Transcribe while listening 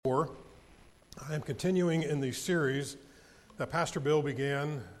I am continuing in the series that Pastor Bill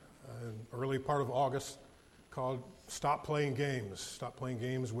began in early part of August called Stop Playing Games. Stop playing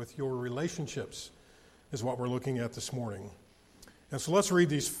games with your relationships is what we're looking at this morning. And so let's read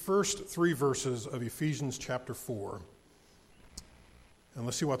these first three verses of Ephesians chapter 4. And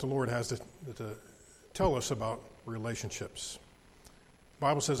let's see what the Lord has to tell us about relationships. The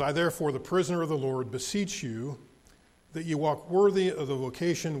Bible says, I therefore, the prisoner of the Lord, beseech you that ye walk worthy of the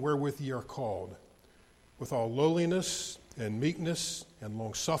vocation wherewith ye are called, with all lowliness and meekness and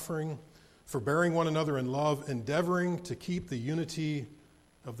longsuffering, forbearing one another in love, endeavoring to keep the unity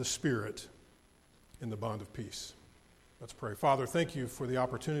of the Spirit in the bond of peace. Let's pray. Father, thank you for the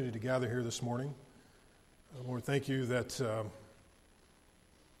opportunity to gather here this morning. Lord, thank you that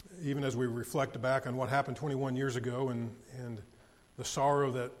even as we reflect back on what happened 21 years ago and the sorrow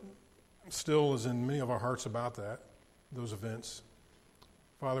that still is in many of our hearts about those events,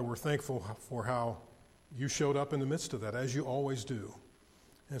 Father, we're thankful for how you showed up in the midst of that, as you always do.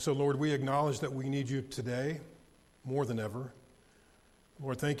 And so, Lord, we acknowledge that we need you today more than ever.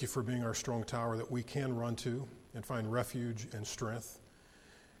 Lord, thank you for being our strong tower that we can run to and find refuge and strength.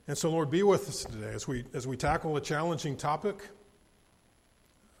 And so, Lord, be with us today as we tackle a challenging topic,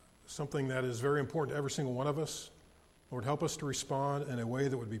 something that is very important to every single one of us. Lord, help us to respond in a way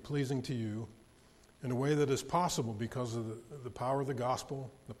that would be pleasing to you, in a way that is possible because of the power of the gospel,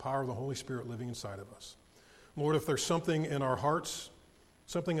 the power of the Holy Spirit living inside of us. Lord, if there's something in our hearts,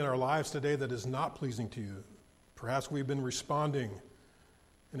 something in our lives today that is not pleasing to you, perhaps we've been responding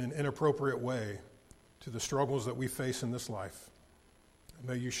in an inappropriate way to the struggles that we face in this life.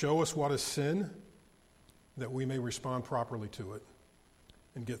 May you show us what is sin, that we may respond properly to it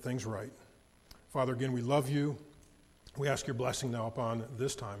and get things right. Father, again, we love you. We ask your blessing now upon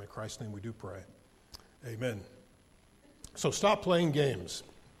this time. In Christ's name we do pray. Amen. So stop playing games.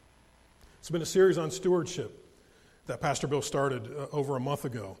 It's been a series on stewardship that Pastor Bill started over a month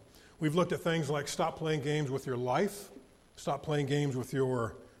ago. We've looked at things like stop playing games with your life, stop playing games with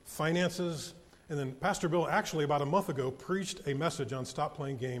your finances, and then Pastor Bill actually about a month ago preached a message on stop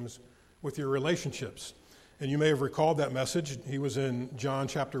playing games with your relationships. And you may have recalled that message. He was in John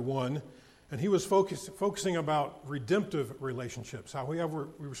chapter 1, and he was focusing about redemptive relationships, how we have a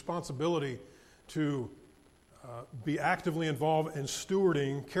responsibility to be actively involved in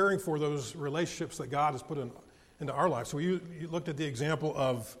stewarding, caring for those relationships that God has put into our lives. So you looked at the example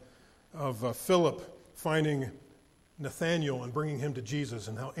of Philip finding Nathanael and bringing him to Jesus,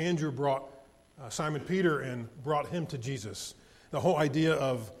 and how Andrew brought Simon Peter and brought him to Jesus. The whole idea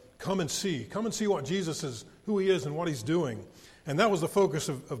of come and see what Jesus is, who he is and what he's doing. And that was the focus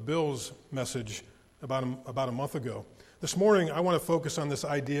of Bill's message about a month ago. This morning, I want to focus on this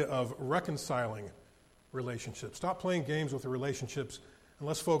idea of reconciling relationships. Stop playing games with the relationships, and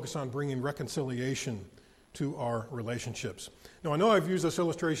let's focus on bringing reconciliation to our relationships. Now, I know I've used this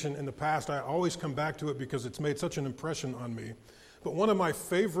illustration in the past. I always come back to it because it's made such an impression on me. But one of my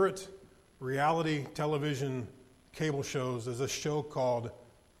favorite reality television cable shows is a show called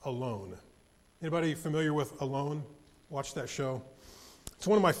Alone. Anybody familiar with Alone? Watch that show. It's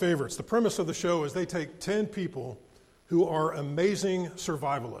one of my favorites. The premise of the show is they take 10 people who are amazing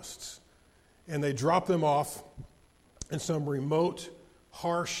survivalists, and they drop them off in some remote,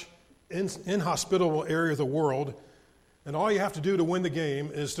 harsh, inhospitable area of the world, and all you have to do to win the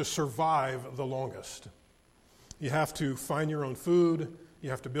game is to survive the longest. You have to find your own food, you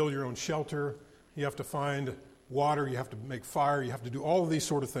have to build your own shelter, you have to find water, you have to make fire, you have to do all of these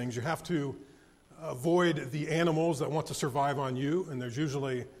sort of things. You have to avoid the animals that want to survive on you, and there's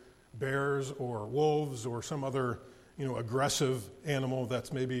usually bears or wolves or some other aggressive animal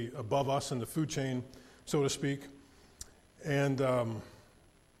that's maybe above us in the food chain, so to speak. And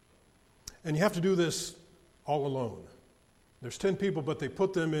you have to do this all alone. There's 10 people, but they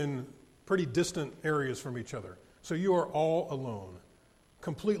put them in pretty distant areas from each other. So you are all alone,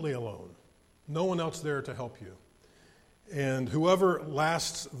 completely alone. No one else there to help you. And whoever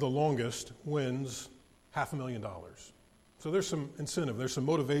lasts the longest wins $500,000. So there's some incentive, there's some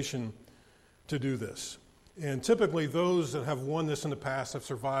motivation to do this. And typically those that have won this in the past have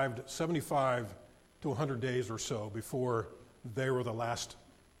survived 75 to 100 days or so before they were the last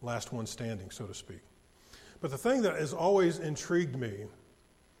one standing, so to speak. But the thing that has always intrigued me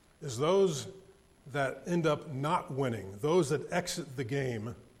is those that end up not winning, those that exit the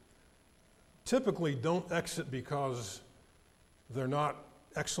game, typically don't exit because they're not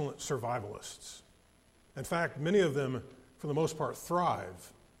excellent survivalists. In fact, many of them, for the most part,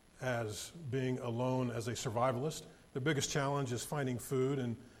 thrive as being alone as a survivalist. Their biggest challenge is finding food,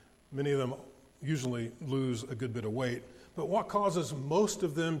 and many of them usually lose a good bit of weight. But what causes most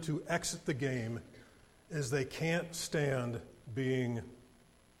of them to exit the game is they can't stand being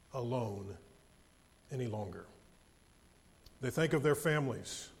alone any longer. They think of their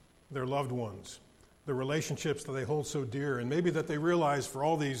families, their loved ones, the relationships that they hold so dear, and maybe that they realize for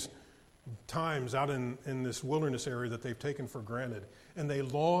all these times out in this wilderness area that they've taken for granted, and they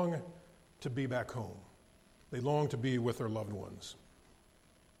long to be back home. They long to be with their loved ones.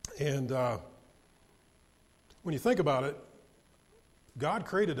 And when you think about it, God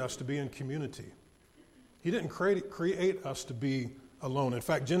created us to be in community. He didn't create us to be alone. In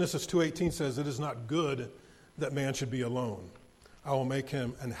fact, Genesis 2:18 says, "It is not good that man should be alone. I will make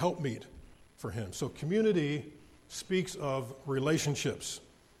him an helpmeet for him." So community speaks of relationships.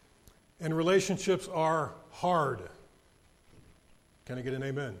 And relationships are hard. Can I get an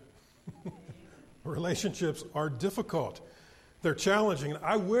amen? Relationships are difficult. They're challenging.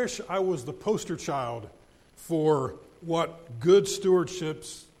 I wish I was the poster child for what good stewardship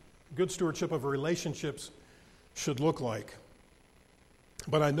of relationships should look like.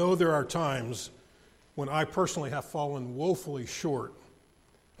 But I know there are times when I personally have fallen woefully short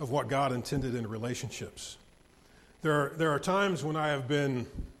of what God intended in relationships. There are times when I have been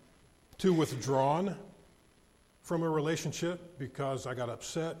too withdrawn from a relationship because I got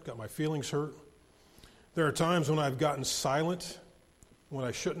upset, got my feelings hurt. There are times when I've gotten silent when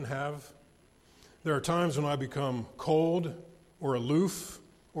I shouldn't have. There are times when I become cold or aloof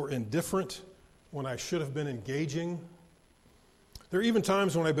or indifferent when I should have been engaging. There are even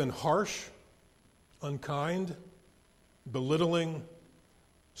times when I've been harsh, unkind, belittling,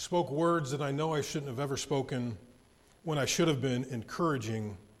 spoke words that I know I shouldn't have ever spoken when I should have been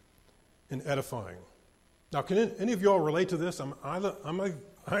encouraging and edifying. Now, can any of you all relate to this? Am I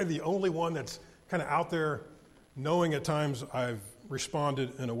the only one that's kind of out there knowing at times I've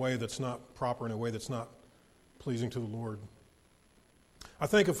responded in a way that's not proper, in a way that's not pleasing to the Lord? I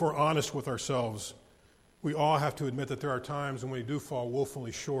think if we're honest with ourselves, we all have to admit that there are times when we do fall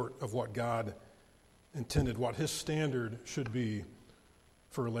woefully short of what God intended, what His standard should be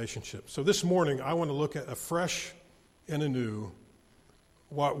for relationships. So this morning, I want to look at afresh and anew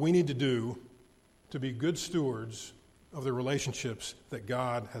what we need to do to be good stewards of the relationships that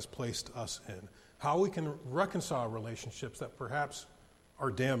God has placed us in. How we can reconcile relationships that perhaps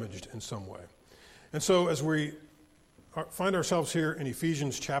are damaged in some way. And so as we find ourselves here in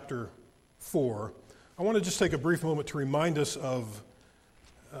Ephesians chapter 4, I want to just take a brief moment to remind us of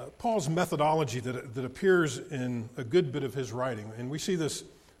Paul's methodology that appears in a good bit of his writing. And we see this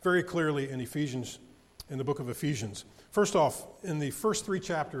very clearly in the book of Ephesians. First off, in the first 3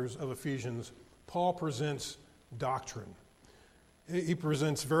 chapters of Ephesians, Paul presents doctrine. He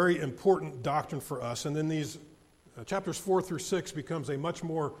presents very important doctrine for us. And then these chapters 4 through 6 becomes a much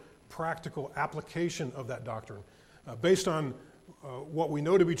more practical application of that doctrine. Based on what we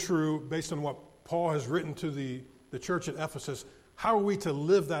know to be true, based on what Paul has written to the church at Ephesus, how are we to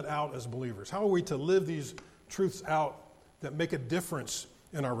live that out as believers? How are we to live these truths out that make a difference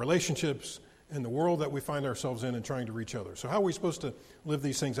in our relationships, in the world that we find ourselves in and trying to reach others? So how are we supposed to live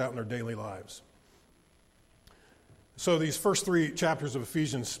these things out in our daily lives? So these first 3 chapters of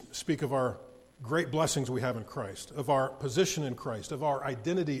Ephesians speak of our great blessings we have in Christ, of our position in Christ, of our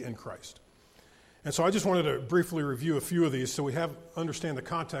identity in Christ. And so I just wanted to briefly review a few of these so we understand the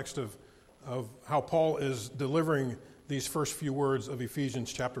context of how Paul is delivering these first few words of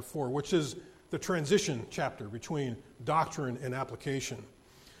Ephesians chapter 4, which is the transition chapter between doctrine and application.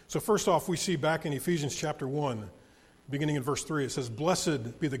 So first off, we see back in Ephesians chapter 1, beginning in verse 3, it says,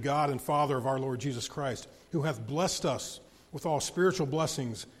 "Blessed be the God and Father of our Lord Jesus Christ, who hath blessed us with all spiritual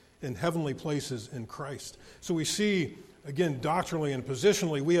blessings in heavenly places in Christ." So we see, again, doctrinally and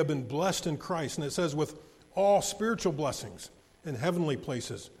positionally, we have been blessed in Christ. And it says with all spiritual blessings in heavenly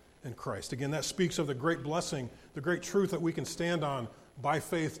places in Christ. Again, that speaks of the great blessing, the great truth that we can stand on by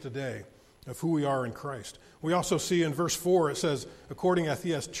faith today of who we are in Christ. We also see in verse 4, it says, "According as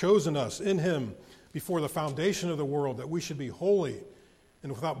He has chosen us in Him before the foundation of the world, that we should be holy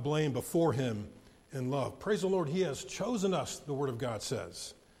and without blame before Him in love." Praise the Lord, He has chosen us, the Word of God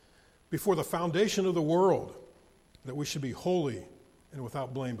says, before the foundation of the world, that we should be holy and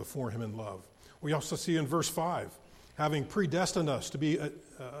without blame before Him in love. We also see in verse 5, having predestined us to be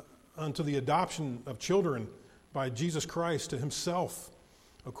unto the adoption of children by Jesus Christ to Himself,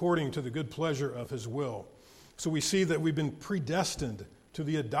 according to the good pleasure of His will. So we see that we've been predestined to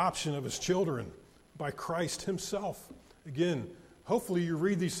the adoption of His children by Christ Himself. Again, hopefully you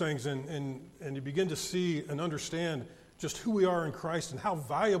read these things and you begin to see and understand just who we are in Christ and how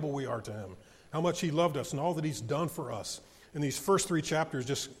valuable we are to Him, how much He loved us and all that He's done for us. And these first 3 chapters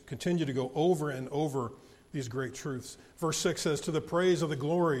just continue to go over and over these great truths. Verse 6 says, to the praise of the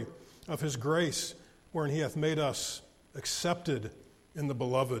glory of his grace, wherein he hath made us accepted in the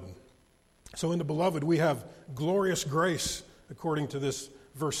beloved. So in the beloved we have glorious grace, according to this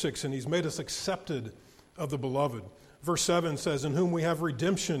verse 6, and he's made us accepted of the beloved. Verse 7 says, in whom we have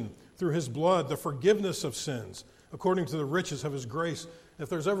redemption through his blood, the forgiveness of sins, according to the riches of his grace. If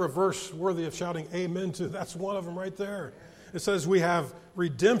there's ever a verse worthy of shouting amen to, that's one of them right there. It says we have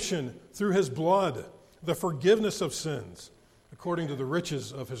redemption through his blood, the forgiveness of sins, according to the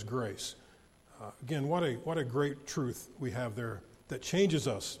riches of his grace. Again, what a great truth we have there that changes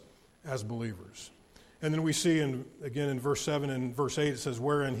us as believers. And then we see, again in verse 7 and verse 8, it says,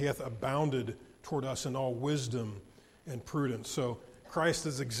 wherein he hath abounded toward us in all wisdom and prudence. So Christ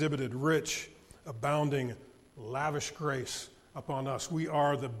has exhibited rich, abounding, lavish grace upon us. We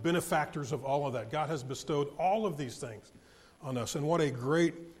are the benefactors of all of that. God has bestowed all of these things on us. And what a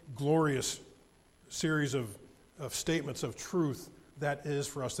great, glorious series of statements of truth that is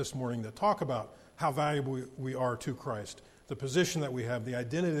for us this morning that talk about how valuable we are to Christ, the position that we have, the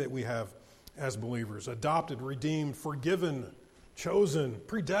identity that we have as believers, adopted, redeemed, forgiven, chosen,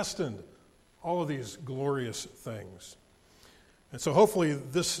 predestined, all of these glorious things. And so hopefully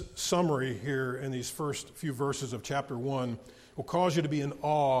this summary here in these first few verses of chapter 1 will cause you to be in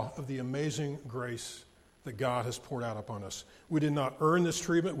awe of the amazing grace that God has poured out upon us. We did not earn this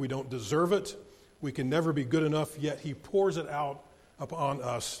treatment. We don't deserve it. We can never be good enough, yet he pours it out upon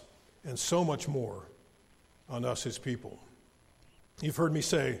us and so much more on us, his people. You've heard me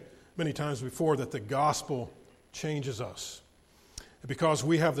say many times before that the gospel changes us. Because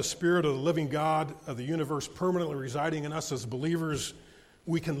we have the Spirit of the living God of the universe permanently residing in us as believers,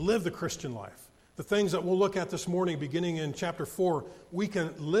 we can live the Christian life. The things that we'll look at this morning, beginning in chapter 4, we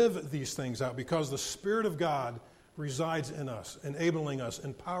can live these things out because the Spirit of God resides in us, enabling us,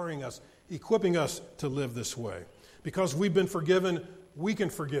 empowering us, equipping us to live this way. Because we've been forgiven, we can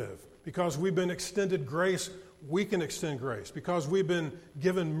forgive. Because we've been extended grace, we can extend grace. Because we've been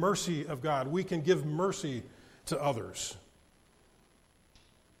given mercy of God, we can give mercy to others.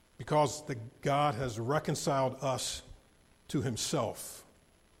 Because God has reconciled us to himself.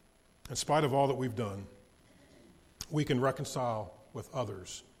 In spite of all that we've done, we can reconcile with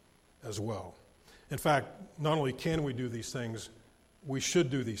others as well. In fact, not only can we do these things, we should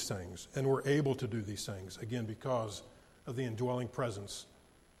do these things, and we're able to do these things, again, because of the indwelling presence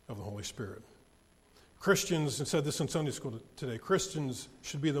of the Holy Spirit. Christians, and said this in Sunday school today, Christians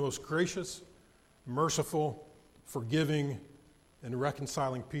should be the most gracious, merciful, forgiving, and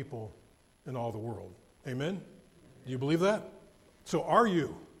reconciling people in all the world. Amen? Do you believe that? So are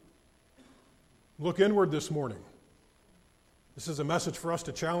you? Look inward this morning. This is a message for us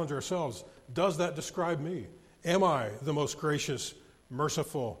to challenge ourselves. Does that describe me? Am I the most gracious,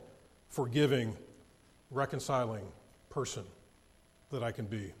 merciful, forgiving, reconciling person that I can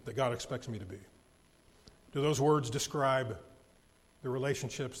be, that God expects me to be? Do those words describe the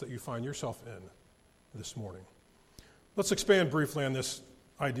relationships that you find yourself in this morning? Let's expand briefly on this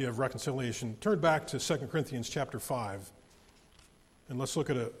idea of reconciliation. Turn back to 2 Corinthians chapter 5, and let's look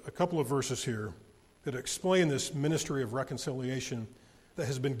at a couple of verses here that explain this ministry of reconciliation that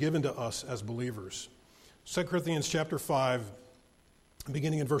has been given to us as believers. 2 Corinthians chapter 5,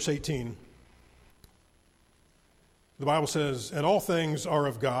 beginning in verse 18, the Bible says, "And all things are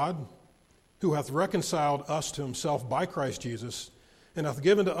of God, who hath reconciled us to himself by Christ Jesus, and hath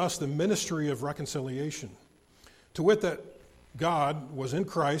given to us the ministry of reconciliation. To wit, that God was in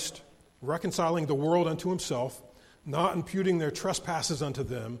Christ, reconciling the world unto himself, not imputing their trespasses unto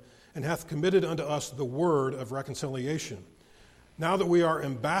them, and hath committed unto us the word of reconciliation. Now that we are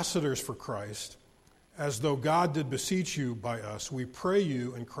ambassadors for Christ, as though God did beseech you by us, we pray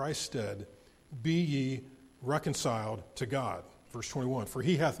you in Christ's stead, be ye reconciled to God." Verse 21, "For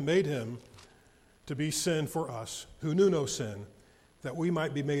he hath made him to be sin for us, who knew no sin, that we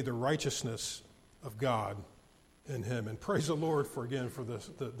might be made the righteousness of God in him." And praise the Lord for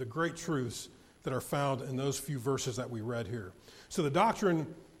the great truths that are found in those few verses that we read here. So the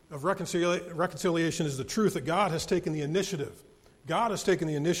doctrine of reconciliation is the truth that God has taken the initiative. God has taken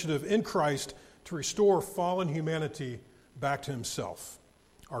the initiative in Christ to restore fallen humanity back to himself,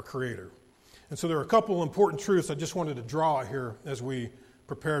 our Creator. And so there are a couple important truths I just wanted to draw out here as we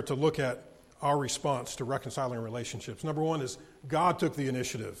prepare to look at our response to reconciling relationships. Number one is God took the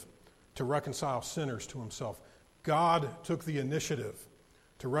initiative to reconcile sinners to himself. God took the initiative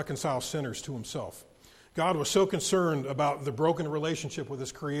to reconcile sinners to himself. God was so concerned about the broken relationship with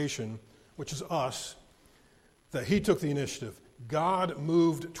his creation, which is us, that he took the initiative. God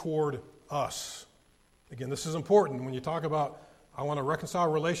moved toward us. Again, this is important. When you talk about, I want to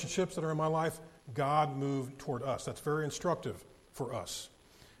reconcile relationships that are in my life, God moved toward us. That's very instructive for us.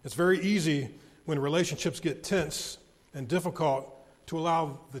 It's very easy when relationships get tense and difficult to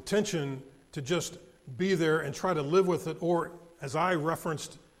allow the tension to just be there and try to live with it, or, as I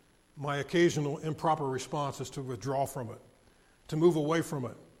referenced, my occasional improper response is to withdraw from it, to move away from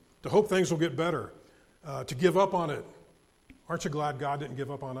it, to hope things will get better, to give up on it. Aren't you glad God didn't give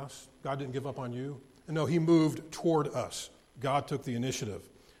up on us? God didn't give up on you? And no, he moved toward us. God took the initiative.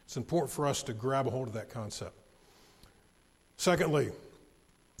 It's important for us to grab a hold of that concept. Secondly,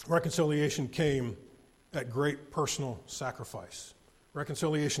 reconciliation came at great personal sacrifice.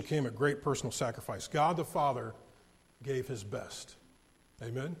 Reconciliation came at great personal sacrifice. God the Father gave his best.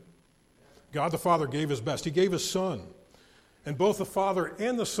 Amen? God the Father gave his best. He gave his Son. And both the Father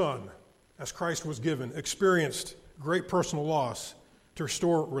and the Son, as Christ was given, experienced great personal loss to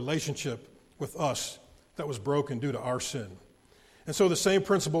restore relationship with us that was broken due to our sin. And so the same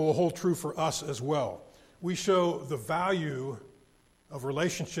principle will hold true for us as well. We show the value of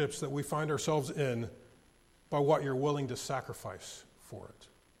relationships that we find ourselves in by what you're willing to sacrifice for it.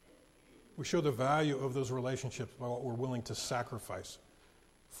 We show the value of those relationships by what we're willing to sacrifice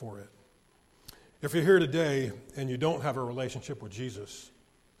for it. If you're here today and you don't have a relationship with Jesus,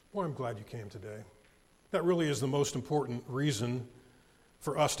 boy, I'm glad you came today. That really is the most important reason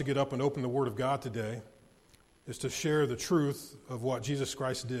for us to get up and open the Word of God today, is to share the truth of what Jesus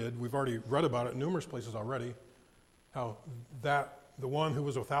Christ did. We've already read about it in numerous places already, how that the one who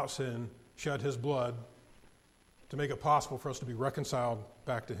was without sin shed his blood to make it possible for us to be reconciled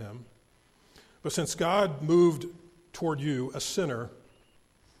back to him. But since God moved toward you, a sinner,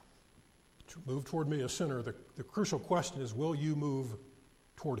 moved toward me, a sinner, the crucial question is, will you move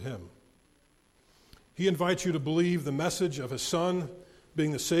toward him? He invites you to believe the message of his Son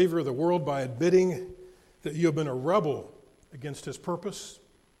being the Savior of the world by admitting that you have been a rebel against his purpose,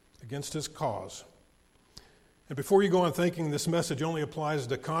 against his cause. And before you go on thinking this message only applies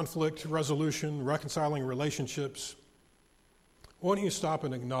to conflict resolution, reconciling relationships, why don't you stop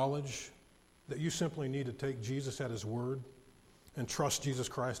and acknowledge that you simply need to take Jesus at his word and trust Jesus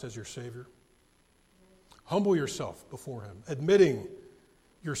Christ as your Savior? Humble yourself before him, admitting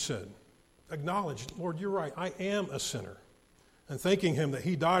your sin. Acknowledge, Lord, you're right, I am a sinner. And thanking him that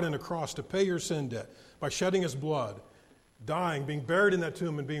he died on a cross to pay your sin debt by shedding his blood, dying, being buried in that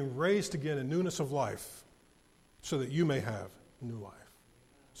tomb, and being raised again in newness of life so that you may have new life,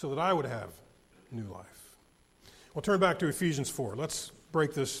 so that I would have new life. We'll turn back to Ephesians 4. Let's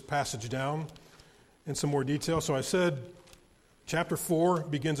break this passage down in some more detail. So I said chapter 4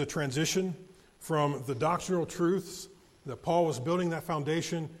 begins a transition from the doctrinal truths that Paul was building that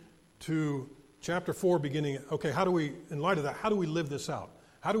foundation to chapter 4 beginning, okay, how do we, in light of that, how do we live this out?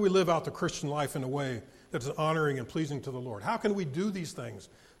 How do we live out the Christian life in a way that is honoring and pleasing to the Lord? How can we do these things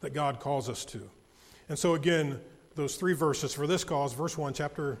that God calls us to? And so again, those three verses for this cause, verse 1,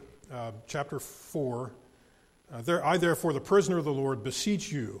 chapter 4, I therefore, the prisoner of the Lord,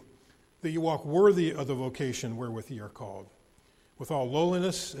 beseech you that you walk worthy of the vocation wherewith ye are called, with all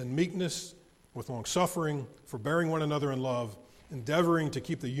lowliness and meekness, with long-suffering, forbearing one another in love, endeavoring to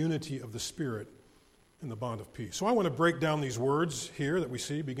keep the unity of the Spirit in the bond of peace. So I want to break down these words here that we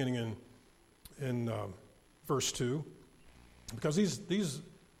see beginning in verse 2, because these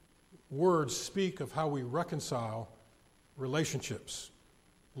words speak of how we reconcile relationships: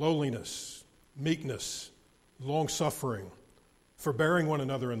 lowliness, meekness, long-suffering, forbearing one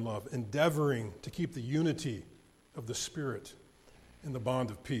another in love, endeavoring to keep the unity of the Spirit in the bond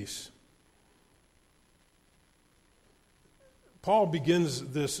of peace. Paul begins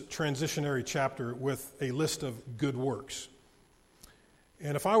this transitionary chapter with a list of good works.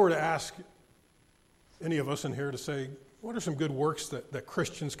 And if I were to ask any of us in here to say, what are some good works that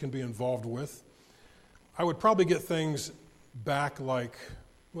Christians can be involved with? I would probably get things back like,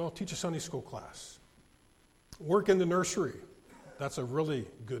 well, teach a Sunday school class. Work in the nursery. That's a really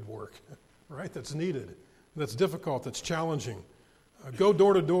good work, right? That's needed, that's difficult, that's challenging. Go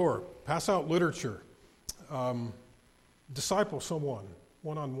door to door, pass out literature. Disciple someone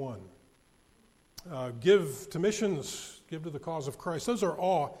one-on-one. Give to missions, give to the cause of Christ. Those are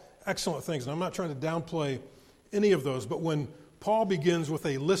all excellent things, and I'm not trying to downplay any of those, but when Paul begins with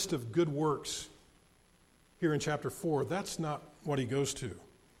a list of good works here in chapter 4, that's not what he goes to.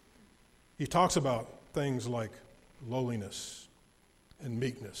 He talks about things like lowliness and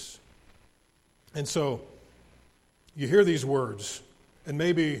meekness. And so you hear these words, and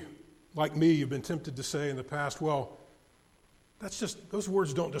maybe, like me, you've been tempted to say in the past, well, those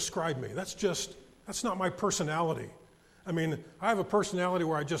words don't describe me. That's not my personality. I mean, I have a personality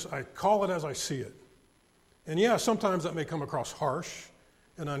where I call it as I see it. And yeah, sometimes that may come across harsh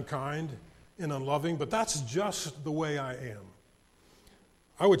and unkind and unloving, but that's just the way I am.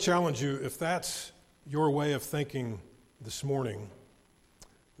 I would challenge you, if that's your way of thinking this morning,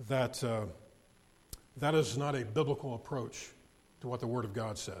 that that is not a biblical approach to what the Word of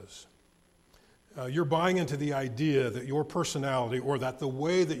God says. You're buying into the idea that your personality or that the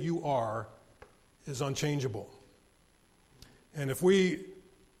way that you are is unchangeable. And if we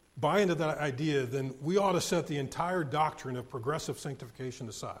buy into that idea, then we ought to set the entire doctrine of progressive sanctification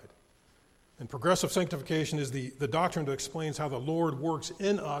aside. And progressive sanctification is the doctrine that explains how the Lord works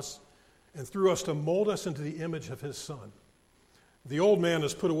in us and through us to mold us into the image of His Son. The old man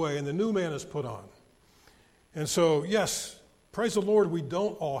is put away and the new man is put on. And so, yes, praise the Lord, we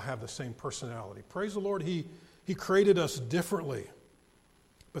don't all have the same personality. Praise the Lord, He created us differently.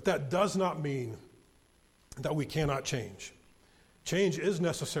 But that does not mean that we cannot change. Change is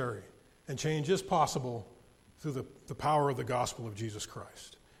necessary, and change is possible through the power of the gospel of Jesus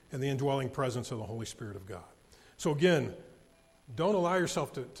Christ and the indwelling presence of the Holy Spirit of God. So again, don't allow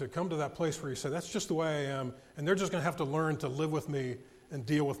yourself to come to that place where you say, that's just the way I am, and they're just going to have to learn to live with me and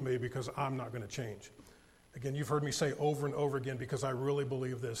deal with me because I'm not going to change. Again, you've heard me say over and over again, because I really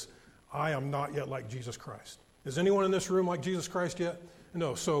believe this, I am not yet like Jesus Christ. Is anyone in this room like Jesus Christ yet?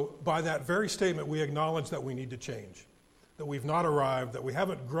 No. So by that very statement, we acknowledge that we need to change, that we've not arrived, that we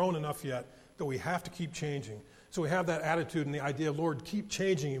haven't grown enough yet, that we have to keep changing. So we have that attitude and the idea, Lord, keep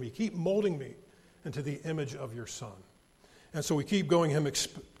changing me, keep molding me into the image of your Son. And so we keep going to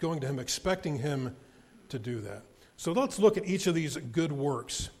Him, expecting Him to do that. So let's look at each of these good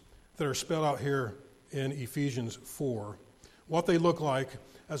works that are spelled out here in Ephesians 4, what they look like,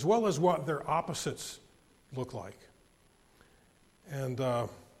 as well as what their opposites look like. And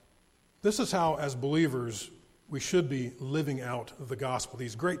this is how, as believers, we should be living out the gospel,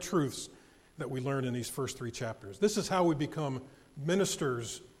 these great truths that we learned in these first 3 chapters. This is how we become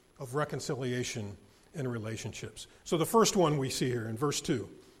ministers of reconciliation in relationships. So the first one we see here in verse 2,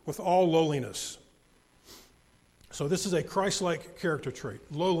 with all lowliness. So this is a Christ-like character trait,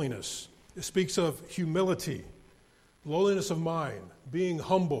 lowliness. It speaks of humility, lowliness of mind, being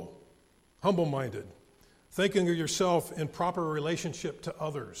humble, humble-minded, thinking of yourself in proper relationship to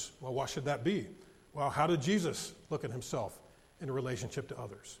others. Well, what should that be? Well, how did Jesus look at Himself in relationship to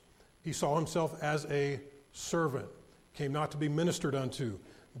others? He saw Himself as a servant, came not to be ministered unto,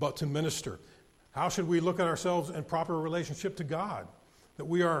 but to minister. How should we look at ourselves in proper relationship to God? That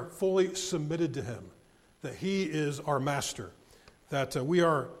we are fully submitted to Him, that He is our master, that we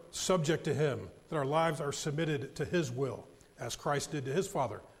are subject to Him, that our lives are submitted to His will, as Christ did to His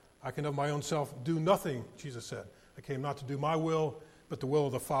Father. I can of my own self do nothing, Jesus said. I came not to do my will, but the will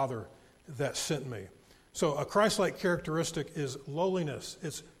of the Father that sent me. So a Christ-like characteristic is lowliness.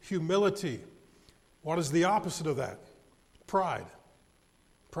 It's humility. What is the opposite of that? Pride.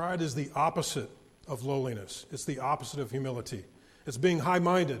 Pride is the opposite of lowliness. It's the opposite of humility. It's being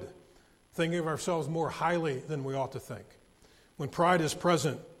high-minded, thinking of ourselves more highly than we ought to think. When pride is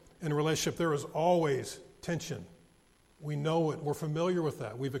present in a relationship, there is always tension. We know it. We're familiar with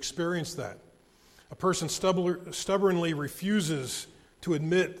that. We've experienced that. A person stubbornly refuses to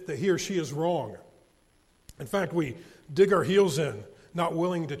admit that he or she is wrong. In fact, we dig our heels in, not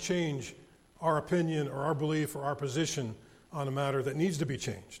willing to change our opinion or our belief or our position on a matter that needs to be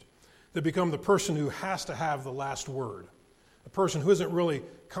changed. They become the person who has to have the last word, a person who isn't really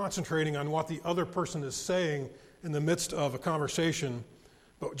concentrating on what the other person is saying in the midst of a conversation,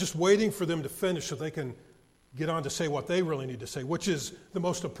 but just waiting for them to finish so they can get on to say what they really need to say, which is the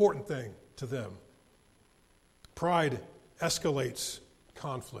most important thing to them. Pride escalates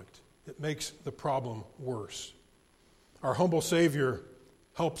conflict. It makes the problem worse. Our humble Savior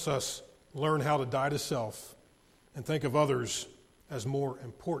helps us learn how to die to self and think of others as more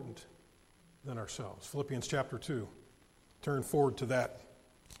important than ourselves. Philippians chapter 2. Turn forward to that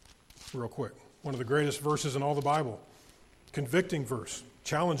real quick. One of the greatest verses in all the Bible. Convicting verse,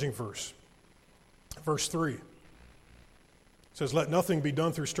 challenging verse. Verse 3. It says, let nothing be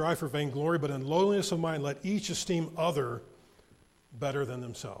done through strife or vainglory, but in lowliness of mind let each esteem other better than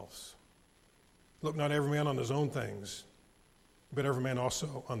themselves. Look not every man on his own things, but every man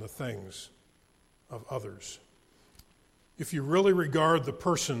also on the things of others. If you really regard the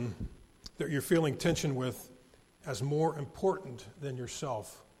person that you're feeling tension with as more important than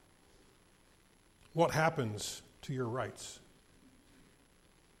yourself, what happens to your rights?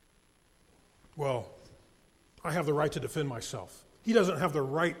 Well, I have the right to defend myself. He doesn't have the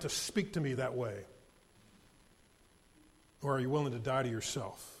right to speak to me that way. Or are you willing to die to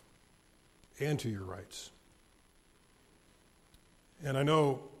yourself and to your rights? And I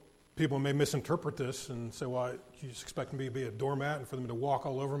know people may misinterpret this and say, well, you just expect me to be a doormat and for them to walk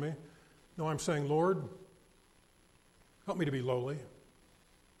all over me? No, I'm saying, Lord, help me to be lowly.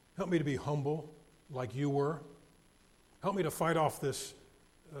 Help me to be humble like you were. Help me to fight off this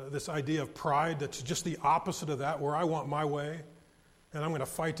idea of pride that's just the opposite of that, where I want my way, and I'm going to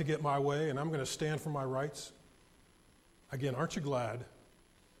fight to get my way, and I'm going to stand for my rights. Again, aren't you glad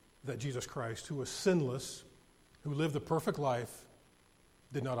that Jesus Christ, who was sinless, who lived the perfect life,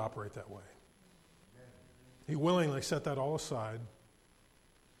 did not operate that way? He willingly set that all aside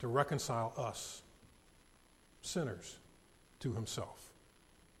to reconcile us, sinners, to himself.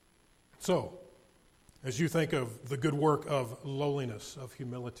 So, as you think of the good work of lowliness, of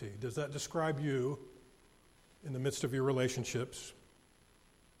humility, does that describe you in the midst of your relationships,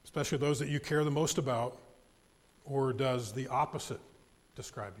 especially those that you care the most about, or does the opposite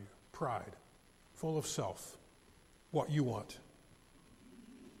describe you? Pride, full of self, what you want.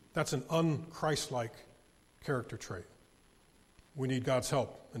 That's an un-Christ-like character trait. We need God's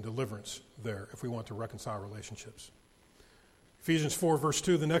help and deliverance there if we want to reconcile relationships. Ephesians 4, verse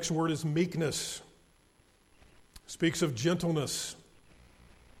 2, the next word is meekness. Speaks of gentleness.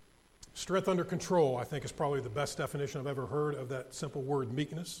 Strength under control, I think, is probably the best definition I've ever heard of that simple word,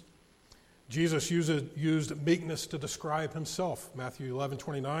 meekness. Jesus used meekness to describe himself. Matthew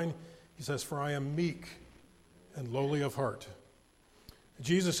 11:29, he says, "For I am meek and lowly of heart."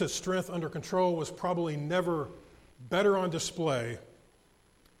 Jesus' strength under control was probably never better on display,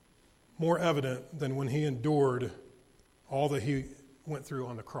 more evident than when he endured all that he went through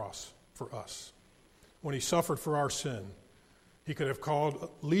on the cross for us. When he suffered for our sin, he could have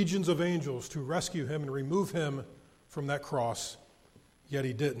called legions of angels to rescue him and remove him from that cross, yet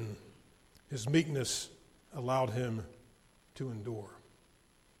he didn't. His meekness allowed him to endure.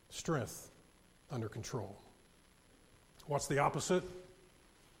 Strength under control. What's the opposite?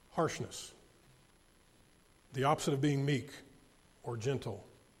 Harshness. The opposite of being meek or gentle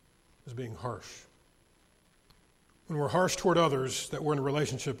is being harsh. When we're harsh toward others that we're in a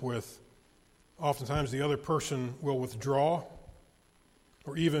relationship with, oftentimes the other person will withdraw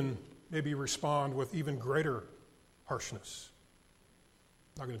or even maybe respond with even greater harshness.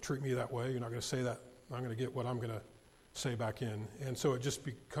 You're not going to treat me that way. You're not going to say that. I'm going to get what I'm going to say back in. And so it just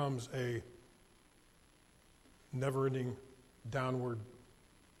becomes a never-ending downward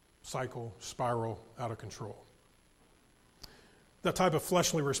cycle, spiral, out of control. That type of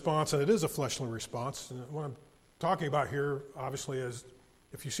fleshly response, and it is a fleshly response, and what I'm talking about here, obviously, is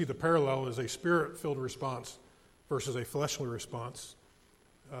if you see the parallel, is a spirit-filled response versus a fleshly response.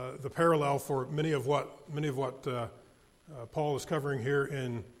 The parallel for many of what Paul is covering here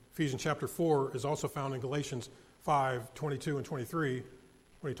in Ephesians chapter 4 is also found in Galatians 5, 22 and 23,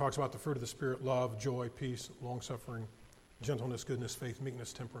 when he talks about the fruit of the Spirit, love, joy, peace, long-suffering, gentleness, goodness, faith,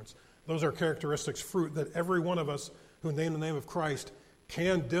 meekness, temperance. Those are characteristics, fruit that every one of us who name the name of Christ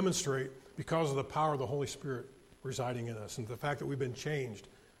can demonstrate because of the power of the Holy Spirit residing in us and the fact that we've been changed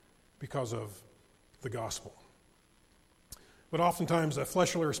because of the gospel. But oftentimes a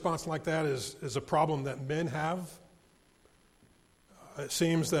fleshly response like that is a problem that men have. It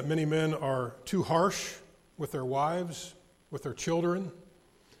seems that many men are too harsh with their wives, with their children.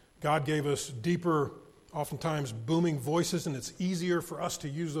 God gave us deeper, oftentimes booming voices, and it's easier for us to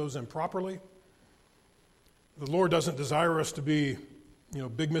use those improperly. The Lord doesn't desire us to be,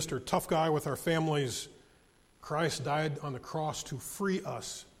 big Mr. Tough Guy with our families. Christ died on the cross to free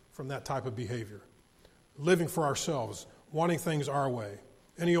us from that type of behavior. Living for ourselves, wanting things our way,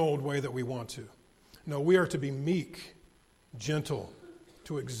 any old way that we want to. No, we are to be meek, gentle,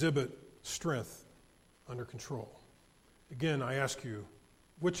 to exhibit strength under control. Again, I ask you,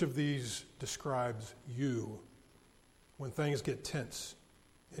 which of these describes you when things get tense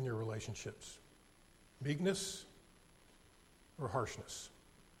in your relationships? Meekness or harshness?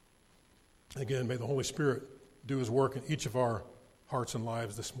 Again, may the Holy Spirit do his work in each of our hearts and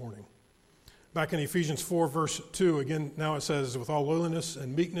lives this morning. Back in Ephesians 4, verse 2, again, now it says, with all lowliness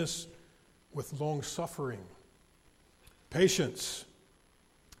and meekness, with long suffering. Patience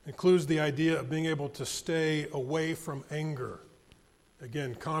includes the idea of being able to stay away from anger.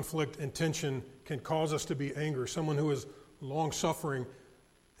 Again, conflict and tension can cause us to be angry. Someone who is long-suffering,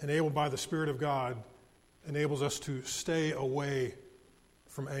 enabled by the Spirit of God, enables us to stay away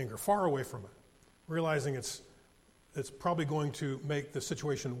from anger, far away from it, realizing it's probably going to make the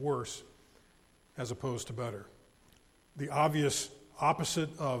situation worse as opposed to better. The obvious opposite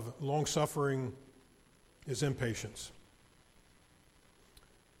of long-suffering is impatience.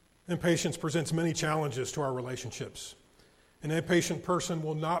 Impatience presents many challenges to our relationships. An impatient person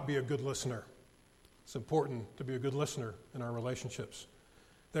will not be a good listener. It's important to be a good listener in our relationships.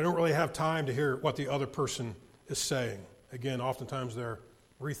 They don't really have time to hear what the other person is saying. Again, oftentimes they're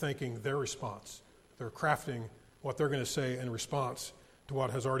rethinking their response. They're crafting what they're going to say in response to what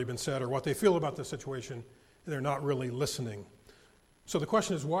has already been said or what they feel about the situation, and they're not really listening. So the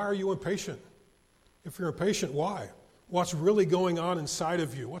question is, why are you impatient? If you're impatient, why? What's really going on inside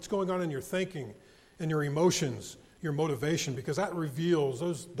of you? What's going on in your thinking, in your emotions, your motivation? Because that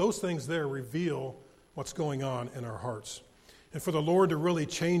reveals, those things there reveal what's going on in our hearts. And for the Lord to really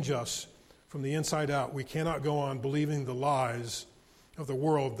change us from the inside out, we cannot go on believing the lies of the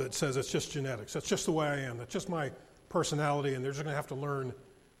world that says it's just genetics. That's just the way I am. That's just my personality, and they're just going to have to learn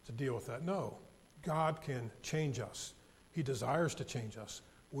to deal with that. No, God can change us. He desires to change us.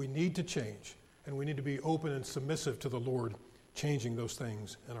 We need to change, and we need to be open and submissive to the Lord changing those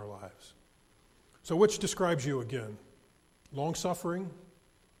things in our lives. So which describes you again? Long-suffering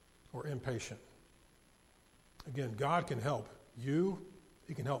or impatient? Again, God can help you.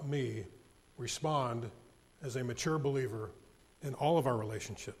 He can help me respond as a mature believer in all of our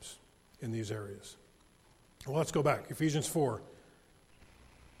relationships in these areas. Well, let's go back. Ephesians 4,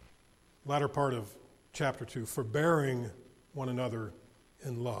 latter part of chapter 2, forbearing one another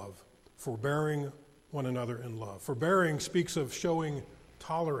in love. Forbearing one another in love. Forbearing speaks of showing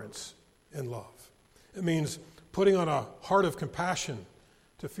tolerance in love. It means putting on a heart of compassion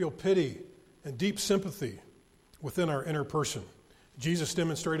to feel pity and deep sympathy within our inner person. Jesus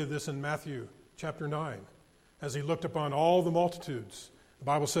demonstrated this in Matthew chapter 9 as he looked upon all the multitudes. The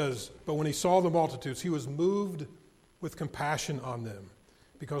Bible says, but when he saw the multitudes, he was moved with compassion on them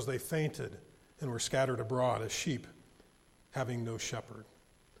because they fainted and were scattered abroad as sheep having no shepherd.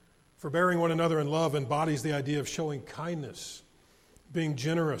 Forbearing one another in love embodies the idea of showing kindness, being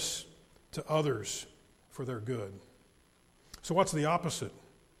generous to others for their good. So what's the opposite?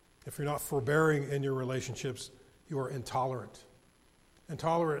 If you're not forbearing in your relationships, you are intolerant.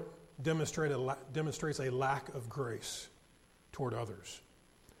 Intolerant demonstrates a lack of grace toward others.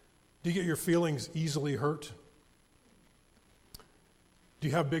 Do you get your feelings easily hurt? Do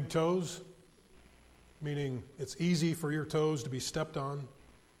you have big toes? Meaning it's easy for your toes to be stepped on.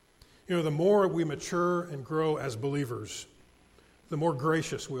 You know, the more we mature and grow as believers, the more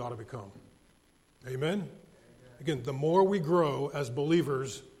gracious we ought to become. Amen? Again, the more we grow as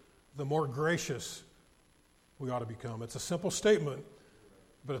believers, the more gracious we ought to become. It's a simple statement,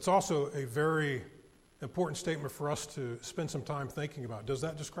 but it's also a very important statement for us to spend some time thinking about. Does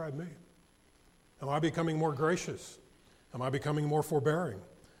that describe me? Am I becoming more gracious? Am I becoming more forbearing?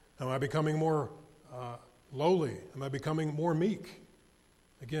 Am I becoming more lowly? Am I becoming more meek?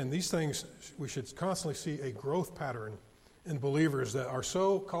 Again, these things, we should constantly see a growth pattern in believers that are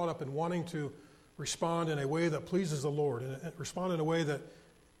so caught up in wanting to respond in a way that pleases the Lord and respond in a way that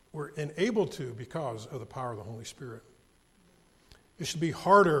we're enabled to because of the power of the Holy Spirit. It should be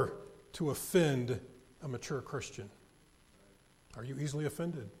harder to offend a mature Christian. Are you easily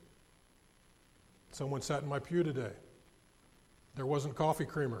offended? Someone sat in my pew today. There wasn't coffee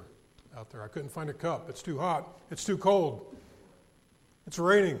creamer out there. I couldn't find a cup. It's too hot. It's too cold. It's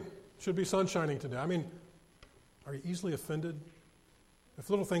raining. Should be sun shining today. I mean, are you easily offended? If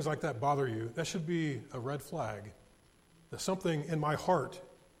little things like that bother you, that should be a red flag that something in my heart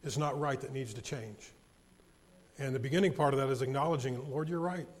is not right that needs to change. And the beginning part of that is acknowledging, Lord, you're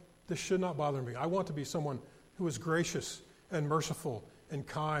right. This should not bother me. I want to be someone who is gracious and merciful and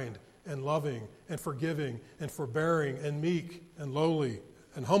kind and loving and forgiving and forbearing and meek and lowly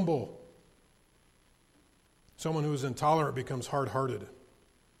and humble. Someone who is intolerant becomes hard-hearted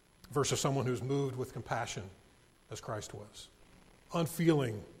versus someone who's moved with compassion as Christ was.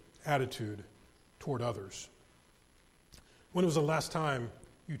 Unfeeling attitude toward others. When was the last time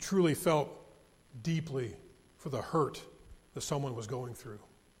you truly felt deeply for the hurt that someone was going through?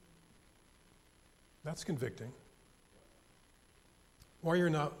 That's convicting. Why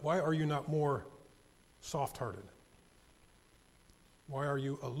are you not more soft-hearted? Why are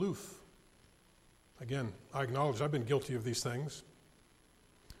you aloof? Again, I acknowledge I've been guilty of these things.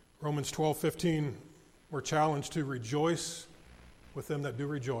 Romans 12:15, we're challenged to rejoice with them that do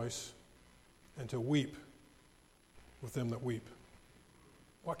rejoice and to weep with them that weep.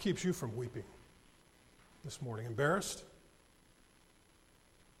 What keeps you from weeping this morning? Embarrassed?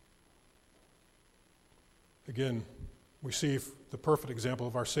 Again, we see the perfect example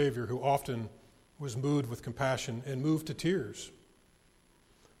of our Savior who often was moved with compassion and moved to tears.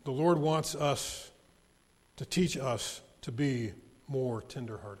 The Lord wants us to teach us to be more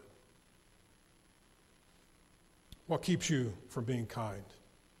tenderhearted. What keeps you from being kind?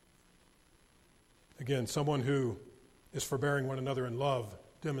 Again, someone who is forbearing one another in love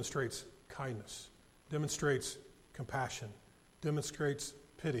demonstrates kindness, demonstrates compassion, demonstrates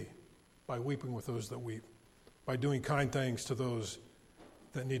pity by weeping with those that weep, by doing kind things to those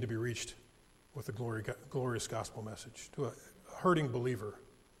that need to be reached with the glorious gospel message, to a hurting believer.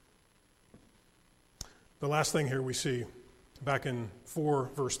 The last thing here we see, back in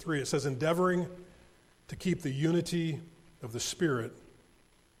 4, verse 3, it says, endeavoring to keep the unity of the Spirit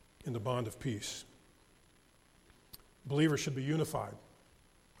in the bond of peace. Believers should be unified.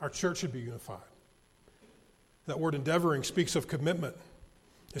 Our church should be unified. That word endeavoring speaks of commitment.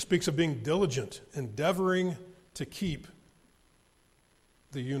 It speaks of being diligent, endeavoring to keep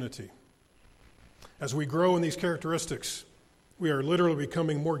the unity. As we grow in these characteristics, we are literally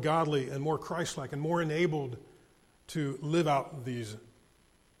becoming more godly and more Christ-like and more enabled to live out these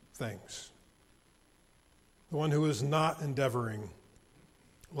things. The one who is not endeavoring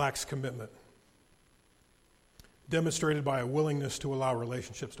lacks commitment, demonstrated by a willingness to allow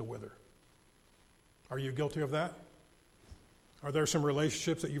relationships to wither. Are you guilty of that? Are there some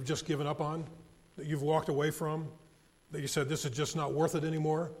relationships that you've just given up on, that you've walked away from, that you said, this is just not worth it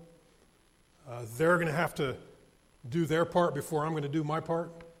anymore? They're going to have to do their part before I'm going to do my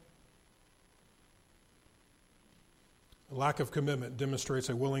part? A lack of commitment demonstrates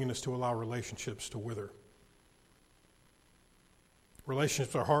a willingness to allow relationships to wither.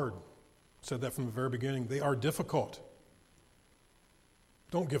 Relationships are hard. I said that from the very beginning. They are difficult.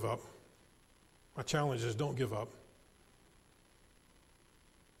 Don't give up. My challenge is don't give up.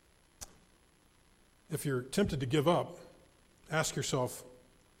 If you're tempted to give up, ask yourself,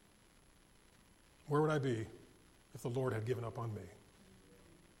 where would I be if the Lord had given up on me?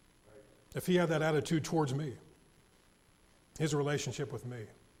 If he had that attitude towards me, his relationship with me.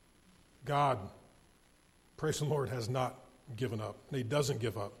 God, praise the Lord, has not given up. And he doesn't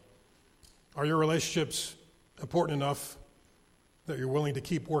give up. Are your relationships important enough that you're willing to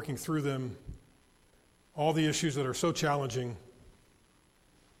keep working through them, all the issues that are so challenging,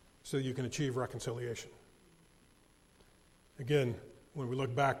 so that you can achieve reconciliation? Again, when we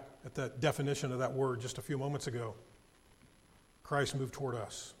look back at that definition of that word just a few moments ago, Christ moved toward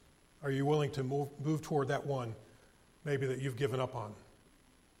us. Are you willing to move toward that one maybe that you've given up on?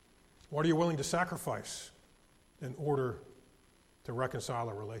 What are you willing to sacrifice in order to reconcile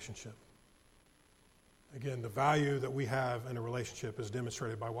a relationship? Again, the value that we have in a relationship is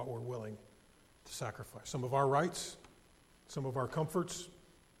demonstrated by what we're willing to sacrifice. Some of our rights, some of our comforts.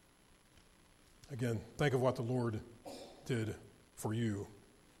 Again, think of what the Lord did for you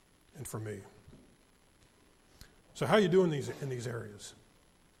and for me. So how are you doing in these areas?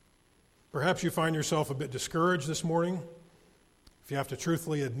 Perhaps you find yourself a bit discouraged this morning. If you have to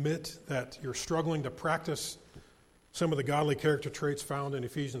truthfully admit that you're struggling to practice some of the godly character traits found in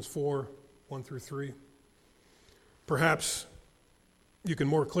Ephesians 4, 1 through 3. Perhaps you can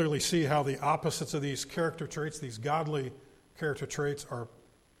more clearly see how the opposites of these character traits, these godly character traits,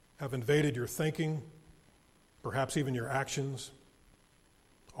 have invaded your thinking, perhaps even your actions.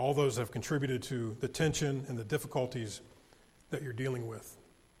 All those have contributed to the tension and the difficulties that you're dealing with.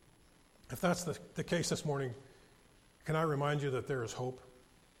 If that's the case this morning, can I remind you that there is hope?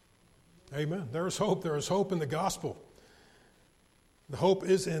 Amen. There is hope. There is hope in the gospel. The hope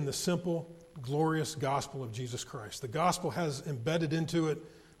is in the simple, glorious gospel of Jesus Christ. The gospel has embedded into it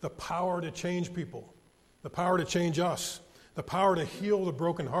the power to change people, the power to change us, the power to heal the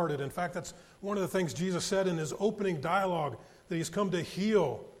brokenhearted. In fact, that's one of the things Jesus said in his opening dialogue, that he's come to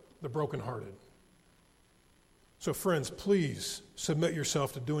heal the brokenhearted. So friends, please submit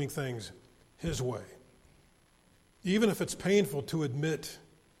yourself to doing things his way. Even if it's painful to admit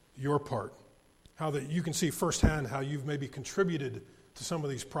your part, how that you can see firsthand how you've maybe contributed to some of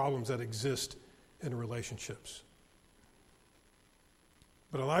these problems that exist in relationships.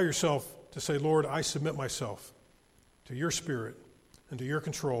 But allow yourself to say, Lord, I submit myself to your spirit and to your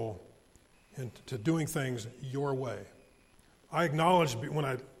control and to doing things your way. I acknowledge when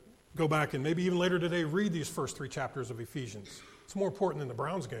I go back and maybe even later today read these first 3 chapters of Ephesians. It's more important than the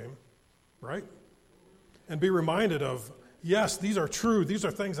Browns game, right? And be reminded of, yes, these are true. These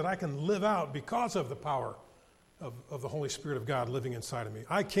are things that I can live out because of the power of the Holy Spirit of God living inside of me.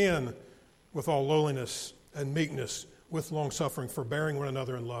 I can, with all lowliness and meekness, with long-suffering, forbearing one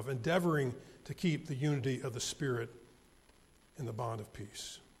another in love, endeavoring to keep the unity of the Spirit in the bond of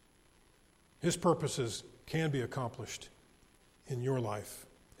peace. His purposes can be accomplished in your life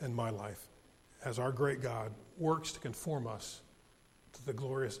and my life as our great God works to conform us to the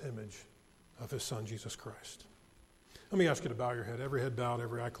glorious image of his Son, Jesus Christ. Let me ask you to bow your head, every head bowed,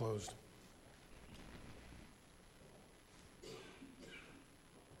 every eye closed.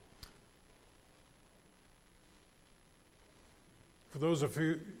 For those of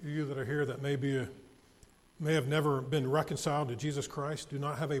you that are here that may have never been reconciled to Jesus Christ, do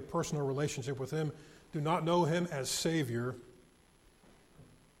not have a personal relationship with him, do not know him as Savior,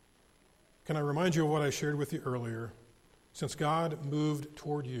 can I remind you of what I shared with you earlier? Since God moved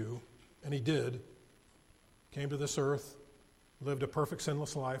toward you, and he did, came to this earth, lived a perfect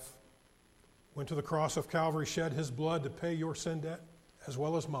sinless life, went to the cross of Calvary, shed his blood to pay your sin debt as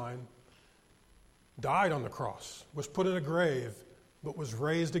well as mine, died on the cross, was put in a grave, but was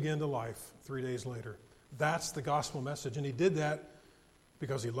raised again to life 3 days later. That's the gospel message. And he did that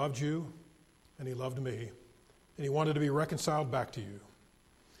because he loved you and he loved me, and he wanted to be reconciled back to you.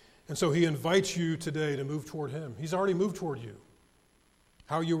 And so he invites you today to move toward him. He's already moved toward you.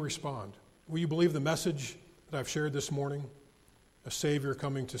 How you respond. Will you believe the message that I've shared this morning? A Savior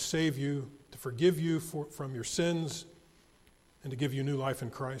coming to save you, to forgive you from your sins, and to give you new life in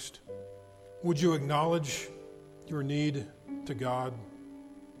Christ. Would you acknowledge your need to God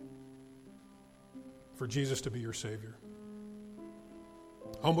for Jesus to be your Savior?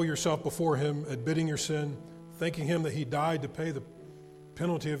 Humble yourself before him, admitting your sin, thanking him that he died to pay the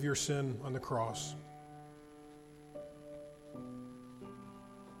penalty of your sin on the cross.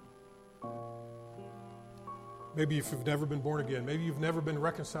 Maybe if you've never been born again, maybe you've never been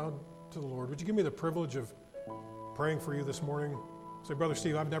reconciled to the Lord. Would you give me the privilege of praying for you this morning? Say, Brother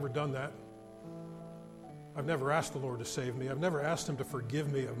Steve, I've never done that. I've never asked the Lord to save me. I've never asked him to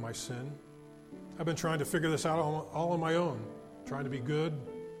forgive me of my sin. I've been trying to figure this out all on my own, trying to be good.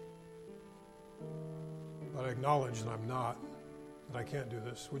 But I acknowledge that I'm not, that I can't do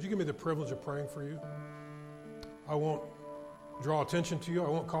this. Would you give me the privilege of praying for you? I won't draw attention to you. I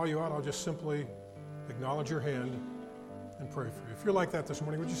won't call you out. I'll just simply acknowledge your hand and pray for you. If you're like that this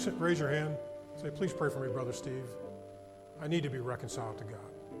morning, would you raise your hand? Say, please pray for me, Brother Steve. I need to be reconciled to God.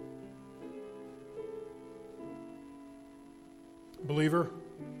 Believer,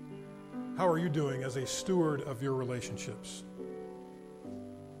 how are you doing as a steward of your relationships?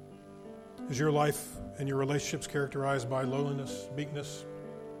 Is your life and your relationships characterized by lowliness, meekness,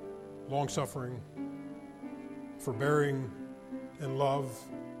 long-suffering, forbearing, and love,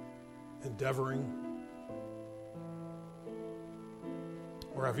 endeavoring?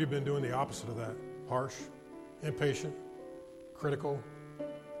 Or have you been doing the opposite of that? Harsh, impatient, critical,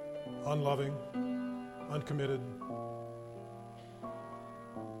 unloving, uncommitted?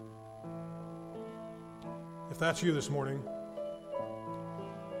 If that's you this morning,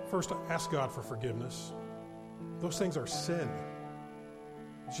 first ask God for forgiveness. Those things are sin.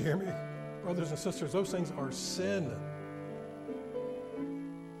 Did you hear me? Brothers and sisters, those things are sin.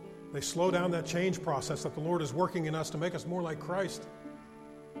 They slow down that change process that the Lord is working in us to make us more like Christ,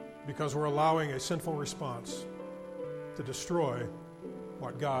 because we're allowing a sinful response to destroy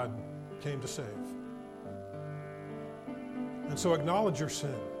what God came to save. And so acknowledge your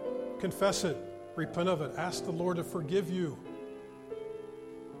sin. Confess it. Repent of it. Ask the Lord to forgive you.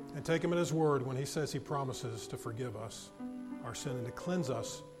 And take him at his word when he says he promises to forgive us our sin and to cleanse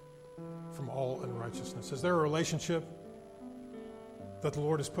us from all unrighteousness. Is there a relationship that the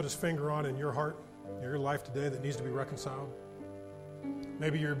Lord has put his finger on in your heart, in your life today, that needs to be reconciled?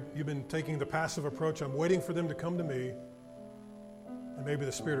 Maybe you've been taking the passive approach. I'm waiting for them to come to me. And maybe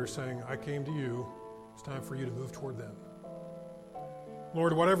the Spirit is saying, I came to you. It's time for you to move toward them.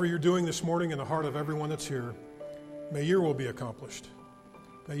 Lord, whatever you're doing this morning in the heart of everyone that's here, may your will be accomplished.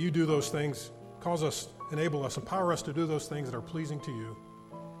 May you do those things, cause us, enable us, empower us to do those things that are pleasing to you.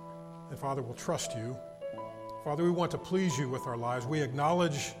 And Father, we'll trust you. Father, we want to please you with our lives. We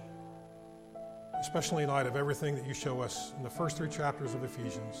acknowledge, especially in light of everything that you show us in the first 3 chapters of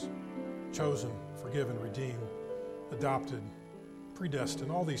Ephesians, chosen, forgiven, redeemed, adopted,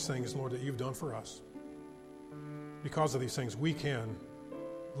 predestined, all these things, Lord, that you've done for us. Because of these things, we can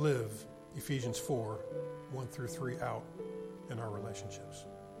live Ephesians 4, 1 through 3 out in our relationships.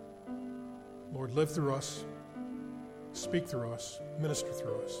 Lord, live through us, speak through us, minister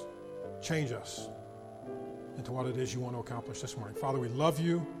through us, change us into what it is you want to accomplish this morning. Father, we love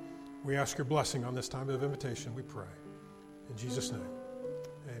you. We ask your blessing on this time of invitation, we pray. In Jesus' name,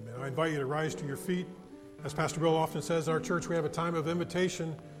 amen. I invite you to rise to your feet. As Pastor Bill often says, in our church, we have a time of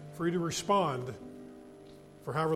invitation for you to respond for however